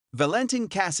Valentin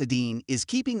Cassadine is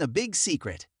keeping a big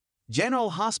secret. General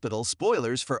Hospital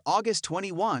spoilers for August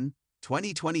 21,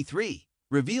 2023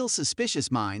 reveal suspicious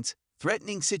minds,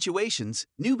 threatening situations,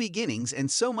 new beginnings,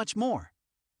 and so much more.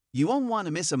 You won't want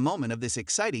to miss a moment of this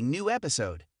exciting new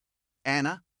episode.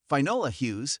 Anna, Finola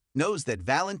Hughes, knows that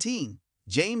Valentine,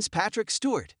 James Patrick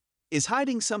Stewart, is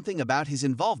hiding something about his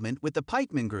involvement with the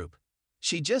Pikeman Group.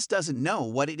 She just doesn't know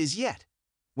what it is yet.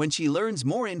 When she learns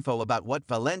more info about what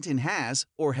Valentin has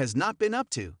or has not been up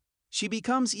to, she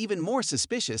becomes even more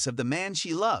suspicious of the man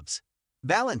she loves.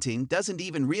 Valentin doesn't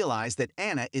even realize that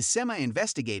Anna is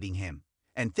semi-investigating him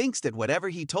and thinks that whatever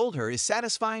he told her is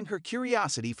satisfying her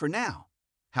curiosity for now.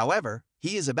 However,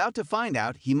 he is about to find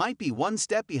out he might be one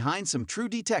step behind some true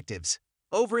detectives.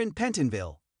 Over in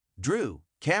Pentonville, Drew,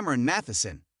 Cameron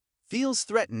Matheson, feels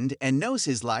threatened and knows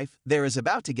his life there is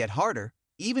about to get harder,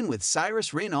 even with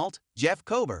Cyrus Renault, Jeff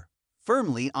Kober,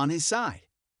 firmly on his side.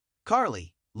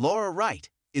 Carly, Laura Wright,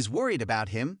 is worried about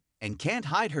him and can't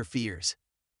hide her fears.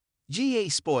 GA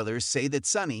spoilers say that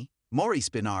Sonny, Maurice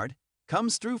Bernard,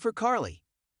 comes through for Carly.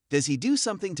 Does he do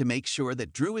something to make sure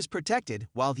that Drew is protected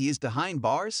while he is behind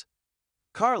bars?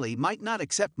 Carly might not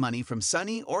accept money from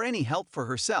Sonny or any help for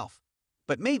herself,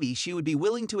 but maybe she would be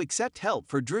willing to accept help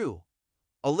for Drew.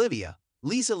 Olivia,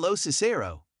 Lisa Lo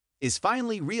Cicero, is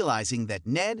finally realizing that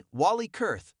Ned Wally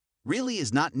Kurth really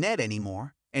is not Ned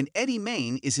anymore, and Eddie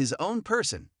Main is his own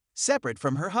person, separate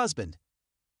from her husband.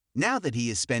 Now that he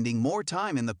is spending more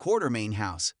time in the Quartermain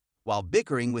house, while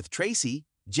bickering with Tracy,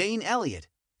 Jane Elliott,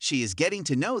 she is getting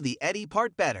to know the Eddie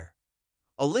part better.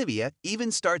 Olivia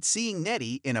even starts seeing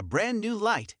Nettie in a brand new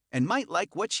light and might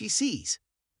like what she sees.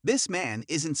 This man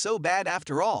isn't so bad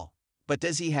after all, but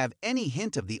does he have any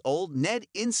hint of the old Ned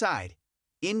inside?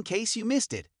 In case you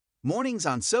missed it, mornings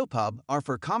on Soap Hub are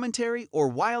for commentary or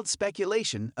wild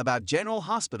speculation about General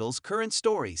Hospital's current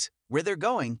stories, where they're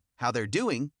going, how they're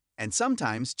doing, and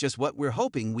sometimes just what we're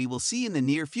hoping we will see in the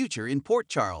near future in Port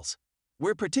Charles.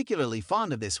 We're particularly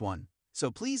fond of this one, so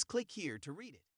please click here to read it.